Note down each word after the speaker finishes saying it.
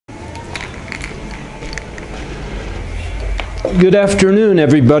Good afternoon,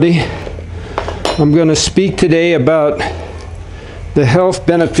 everybody. I'm going to speak today about the health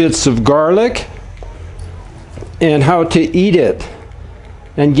benefits of garlic and how to eat it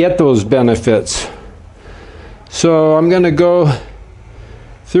and get those benefits. So I'm going to go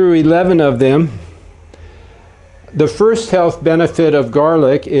through 11 of them. The first health benefit of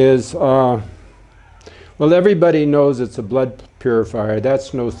garlic is, well, everybody knows it's a blood purifier.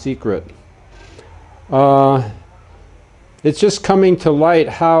 That's no secret. It's just coming to light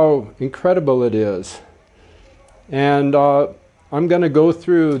how incredible it is. And I'm going to go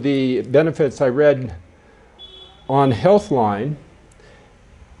through the benefits I read on Healthline.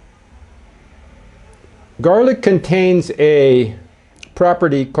 Garlic contains a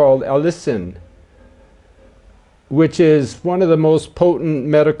property called allicin, which is one of the most potent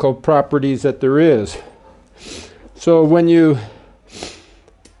medical properties that there is. So when you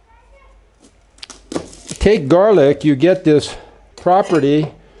take garlic, you get this property.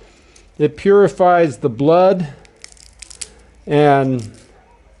 It purifies the blood and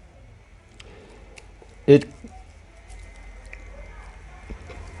it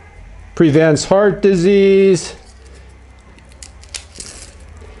prevents heart disease.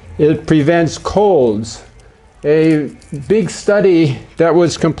 It prevents colds. A big study that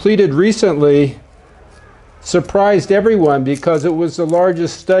was completed recently surprised everyone because it was the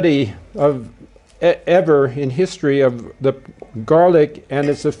largest study of ever in history of the garlic and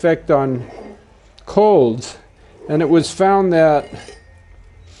its effect on colds. And it was found that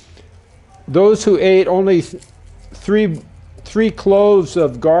those who ate only three cloves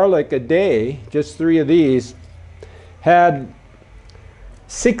of garlic a day, just 3 of these, had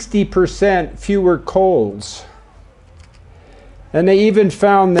 60% fewer colds. And they even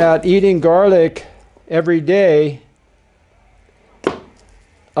found that eating garlic every day,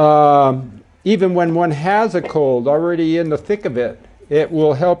 even when one has a cold already in the thick of it, it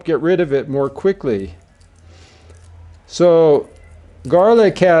will help get rid of it more quickly. So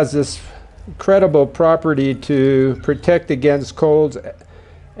garlic has this incredible property to protect against colds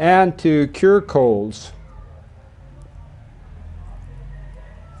and to cure colds.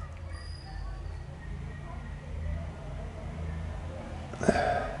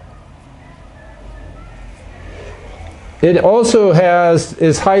 It also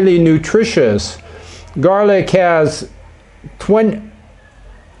is highly nutritious. Garlic has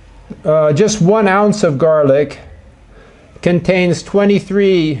just 1 ounce of garlic contains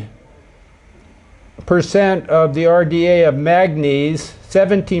 23% of the RDA of manganese,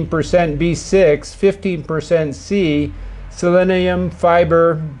 17% B6, 15% C, selenium,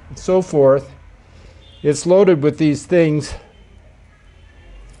 fiber, so forth. It's loaded with these things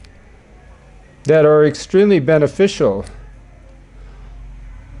that are extremely beneficial.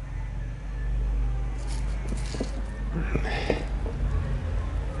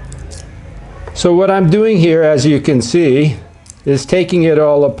 So what I'm doing here, as you can see, is taking it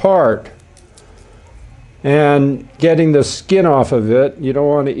all apart and getting the skin off of it. You don't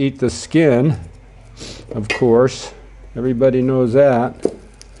want to eat the skin, of course. Everybody knows that.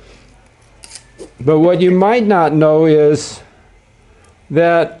 But what you might not know is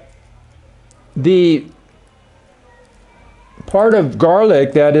that the part of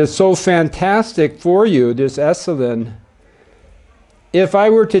garlic that is so fantastic for you, this allicin, if I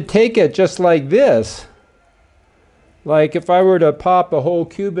were to take it just like this, like if I were to pop a whole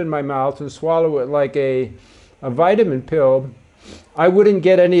cube in my mouth and swallow it like a vitamin pill, I wouldn't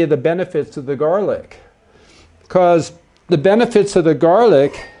get any of the benefits of the garlic. Because the benefits of the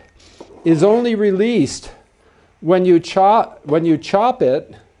garlic is only released when you chop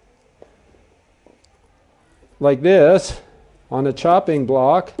it like this on a chopping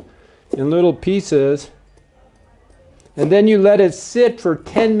block in little pieces, and then you let it sit for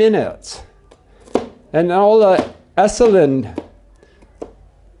 10 minutes and all the allicin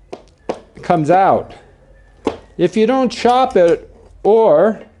comes out. If you don't chop it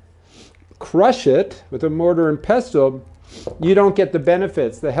or crush it with a mortar and pestle, you don't get the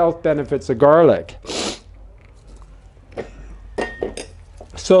benefits, the health benefits of garlic.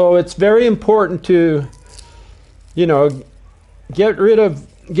 So it's very important to, you know, get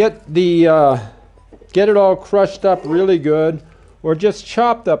it all crushed up really good, or just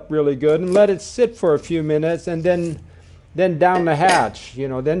chopped up really good, and let it sit for a few minutes, and then down the hatch, you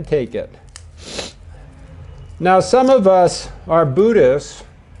know, then take it. Now, some of us are Buddhists,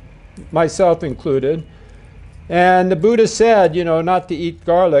 myself included, and the Buddha said, you know, not to eat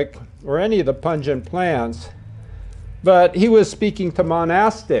garlic or any of the pungent plants. But he was speaking to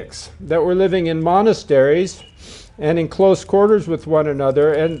monastics that were living in monasteries and in close quarters with one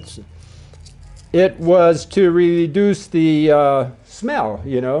another. it was to reduce the smell,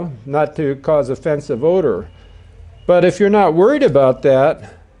 you know, not to cause offensive odor. But if you're not worried about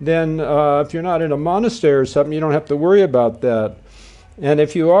that, then if you're not in a monastery or something, you don't have to worry about that. And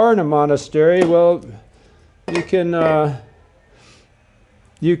if you are in a monastery, well, you can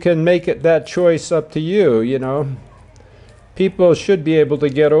make it that choice up to you, you know. People should be able to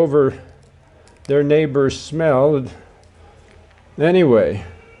get over their neighbor's smell anyway.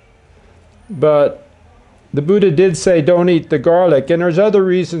 But the Buddha did say don't eat the garlic, and there's other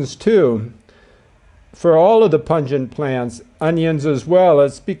reasons too. For all of the pungent plants, onions as well,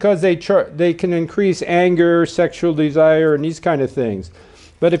 it's because they can increase anger, sexual desire, and these kind of things.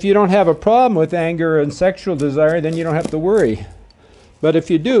 But if you don't have a problem with anger and sexual desire, then you don't have to worry. But if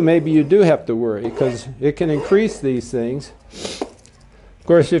you do, maybe you do have to worry, because it can increase these things. Of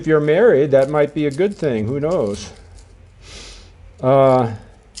course, if you're married, that might be a good thing. Who knows?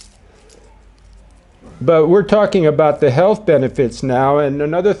 But we're talking about the health benefits now, and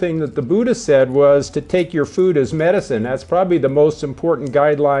another thing that the Buddha said was to take your food as medicine. That's probably the most important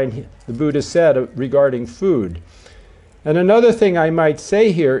guideline the Buddha said regarding food. And another thing I might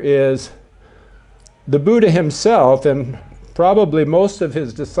say here is the Buddha himself, and probably most of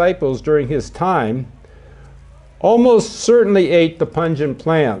his disciples during his time, almost certainly ate the pungent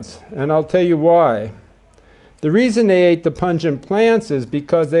plants, and I'll tell you why. The reason they ate the pungent plants is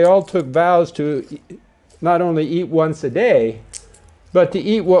because they all took vows to not only eat once a day, but to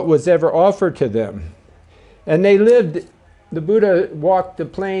eat what was ever offered to them. And they lived, the Buddha walked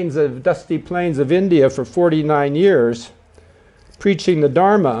the dusty plains of India for 49 years, preaching the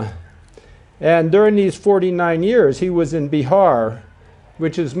Dharma. And during these 49 years, he was in Bihar,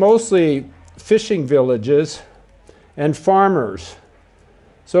 which is mostly fishing villages and farmers.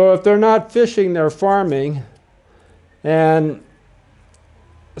 So if they're not fishing, they're farming. And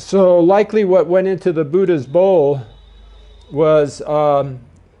so likely what went into the Buddha's bowl was,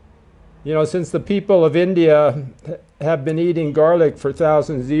 you know, since the people of India have been eating garlic for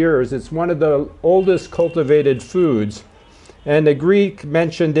thousands of years, it's one of the oldest cultivated foods. And the Greek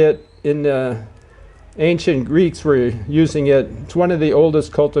mentioned it in the ancient Greeks were using it. It's one of the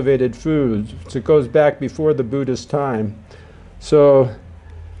oldest cultivated foods. So it goes back before the Buddha's time. So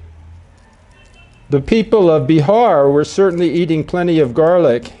the people of Bihar were certainly eating plenty of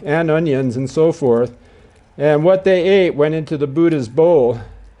garlic and onions and so forth. And what they ate went into the Buddha's bowl.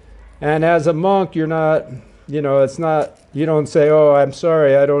 And as a monk, you're not, you know, it's not, you don't say, oh, I'm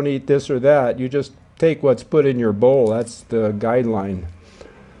sorry, I don't eat this or that. You just take what's put in your bowl. That's the guideline.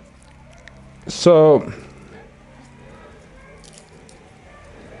 So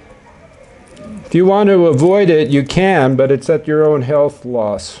if you want to avoid it, you can, but it's at your own health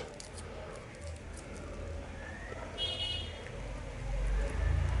loss.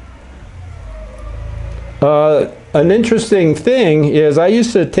 An interesting thing is I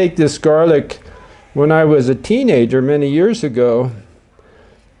used to take this garlic when I was a teenager many years ago,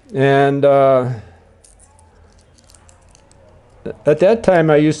 and at that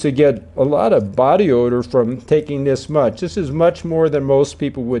time I used to get a lot of body odor from taking this much. This is much more than most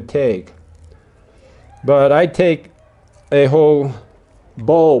people would take. But I take a whole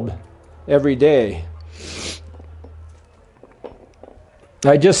bulb every day.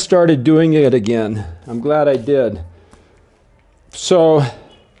 I just started doing it again. I'm glad I did. So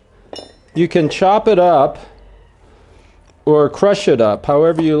you can chop it up or crush it up,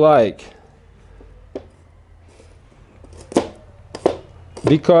 however you like.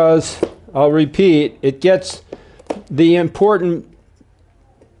 Because, I'll repeat, it gets the important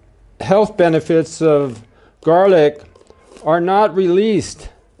health benefits of garlic are not released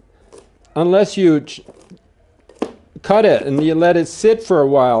unless you cut it and you let it sit for a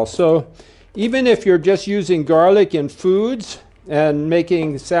while. So even if you're just using garlic in foods and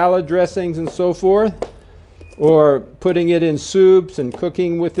making salad dressings and so forth, or putting it in soups and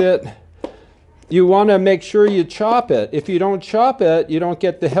cooking with it, you want to make sure you chop it. If you don't chop it, you don't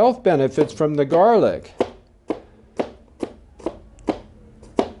get the health benefits from the garlic.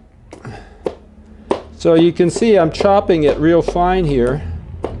 So you can see I'm chopping it real fine here.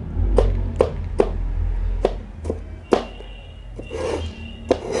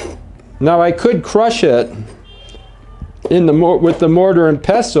 Now I could crush it in the with the mortar and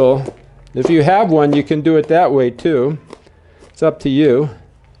pestle. If you have one, you can do it that way too. It's up to you.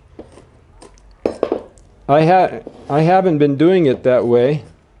 I haven't been doing it that way.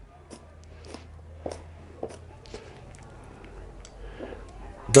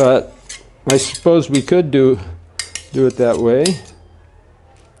 But I suppose we could do it that way.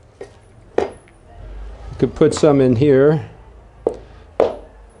 You could put some in here.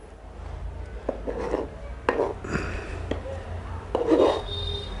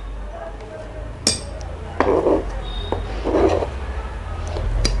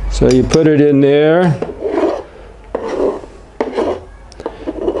 So you put it in there.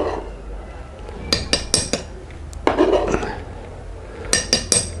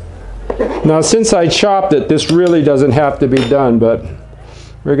 Now, since I chopped it, this really doesn't have to be done, but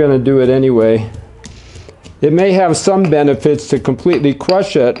we're going to do it anyway. It may have some benefits to completely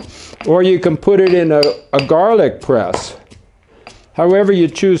crush it, or you can put it in a garlic press. However you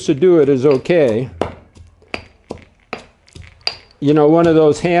choose to do it is okay. You know, one of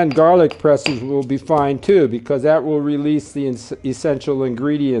those hand garlic presses will be fine too, because that will release the essential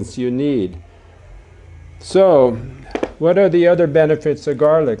ingredients you need. So, what are the other benefits of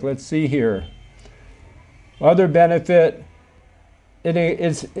garlic? Let's see here. Other benefit,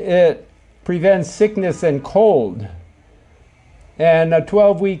 it prevents sickness and cold. And a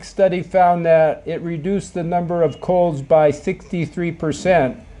 12-week study found that it reduced the number of colds by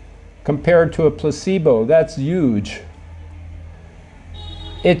 63% compared to a placebo. That's huge.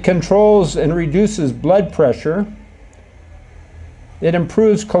 It controls and reduces blood pressure. It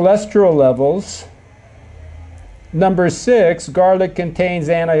improves cholesterol levels. Number 6, garlic contains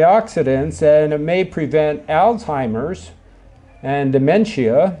antioxidants, and it may prevent Alzheimer's and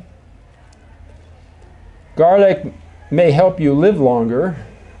dementia. Garlic may help you live longer.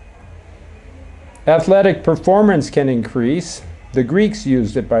 Athletic performance can increase. The Greeks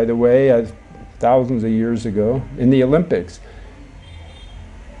used it, by the way, thousands of years ago in the Olympics.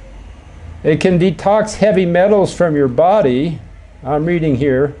 It can detox heavy metals from your body. I'm reading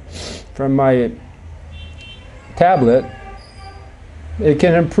here from my tablet. It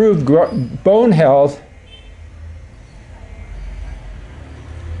can improve bone health.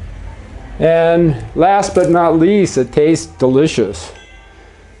 And last but not least, it tastes delicious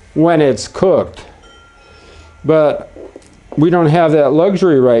when it's cooked. But we don't have that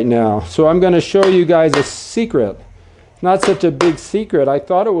luxury right now. So I'm going to show you guys a secret. Not such a big secret. I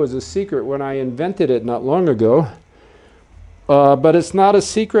thought it was a secret when I invented it not long ago. But it's not a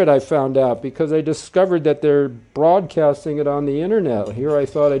secret, I found out, because I discovered that they're broadcasting it on the internet. Here I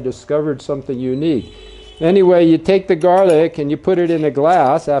thought I discovered something unique. Anyway, you take the garlic and you put it in a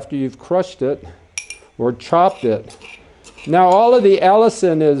glass after you've crushed it or chopped it. Now all of the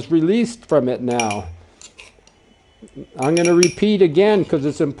allicin is released from it now. I'm going to repeat again because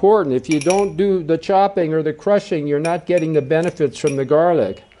it's important. If you don't do the chopping or the crushing, you're not getting the benefits from the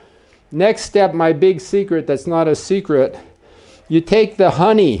garlic. Next step, my big secret that's not a secret. You take the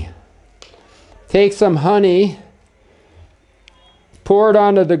honey, take some honey, pour it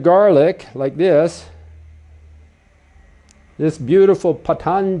onto the garlic like this. This beautiful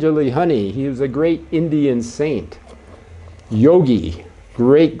Patanjali honey. He was a great Indian saint. Yogi,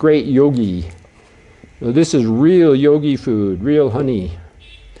 great yogi. So this is real yogi food, real honey.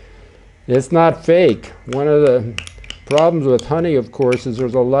 It's not fake. One of the problems with honey, of course, is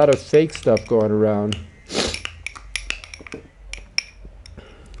there's a lot of fake stuff going around.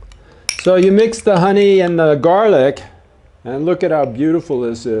 So you mix the honey and the garlic, and look at how beautiful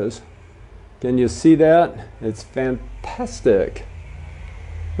this is. Can you see that? It's fantastic.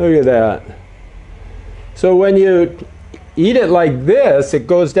 Look at that. So when you eat it like this, it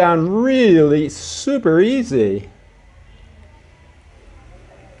goes down really super easy.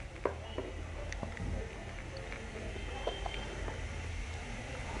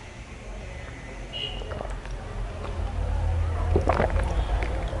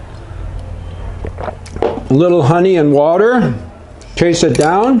 A little honey and water, chase it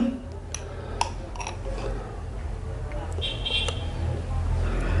down.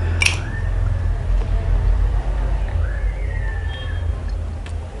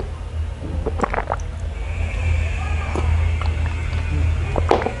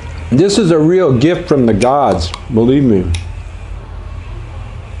 This is a real gift from the gods, believe me.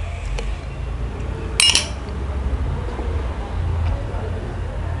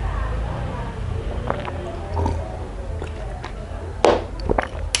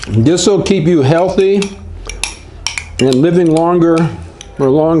 This will keep you healthy and living longer for a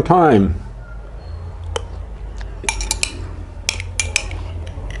long time.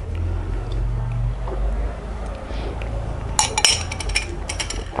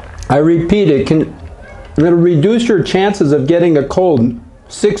 I repeat, it'll reduce your chances of getting a cold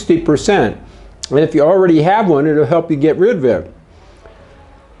 60%. And if you already have one, it'll help you get rid of it.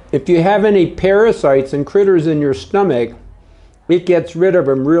 If you have any parasites and critters in your stomach, it gets rid of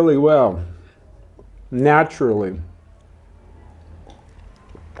them really well, naturally.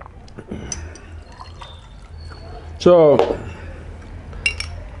 So,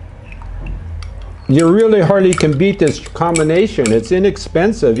 you really hardly can beat this combination. It's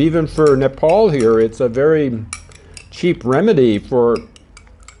inexpensive, even for Nepal here. It's a very cheap remedy for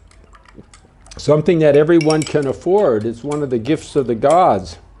something that everyone can afford. It's one of the gifts of the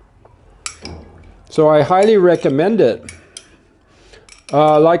gods. So I highly recommend it.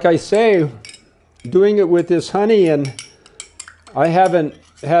 Like I say, doing it with this honey, and I haven't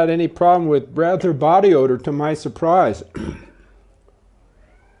had any problem with breath or body odor, to my surprise.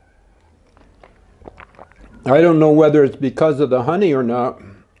 I don't know whether it's because of the honey or not,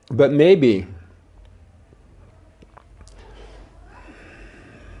 but maybe.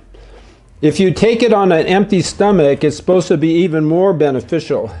 If you take it on an empty stomach, it's supposed to be even more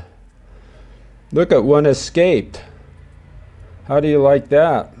beneficial. Look at one escaped. How do you like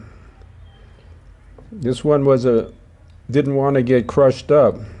that? This one didn't want to get crushed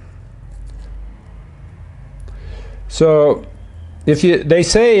up. So they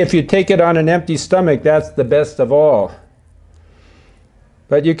say if you take it on an empty stomach, that's the best of all.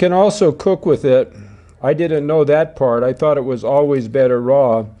 But you can also cook with it. I didn't know that part. I thought it was always better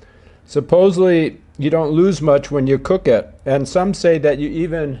raw. Supposedly, you don't lose much when you cook it. And some say that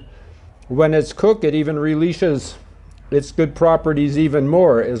when it's cooked, it even releases its good properties even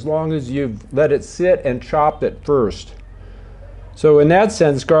more, as long as you've let it sit and chopped it first. So in that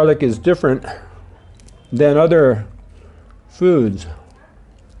sense, garlic is different than other foods.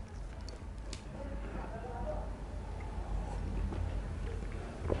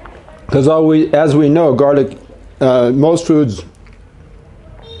 Because as we know, garlic, most foods,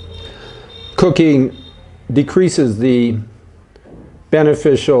 cooking decreases the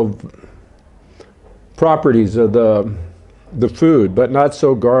beneficial properties of the food, but not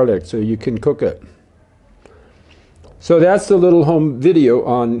so garlic, so you can cook it. So that's the little home video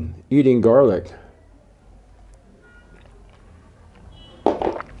on eating garlic.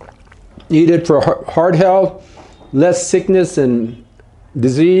 Eat it for heart health, less sickness and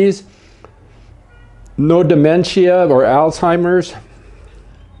disease, no dementia or Alzheimer's,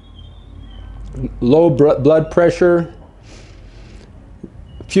 low blood pressure,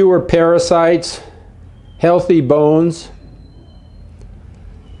 fewer parasites, healthy bones.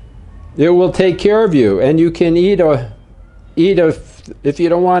 It will take care of you, and you can if you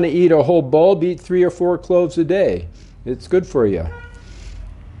don't want to eat a whole bulb, eat 3 or 4 cloves a day. It's good for you.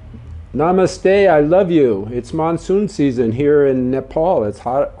 Namaste, I love you. It's monsoon season here in Nepal. It's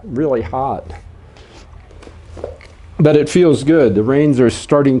hot, really hot. But it feels good. The rains are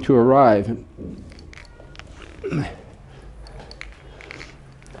starting to arrive.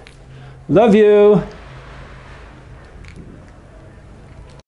 Love you.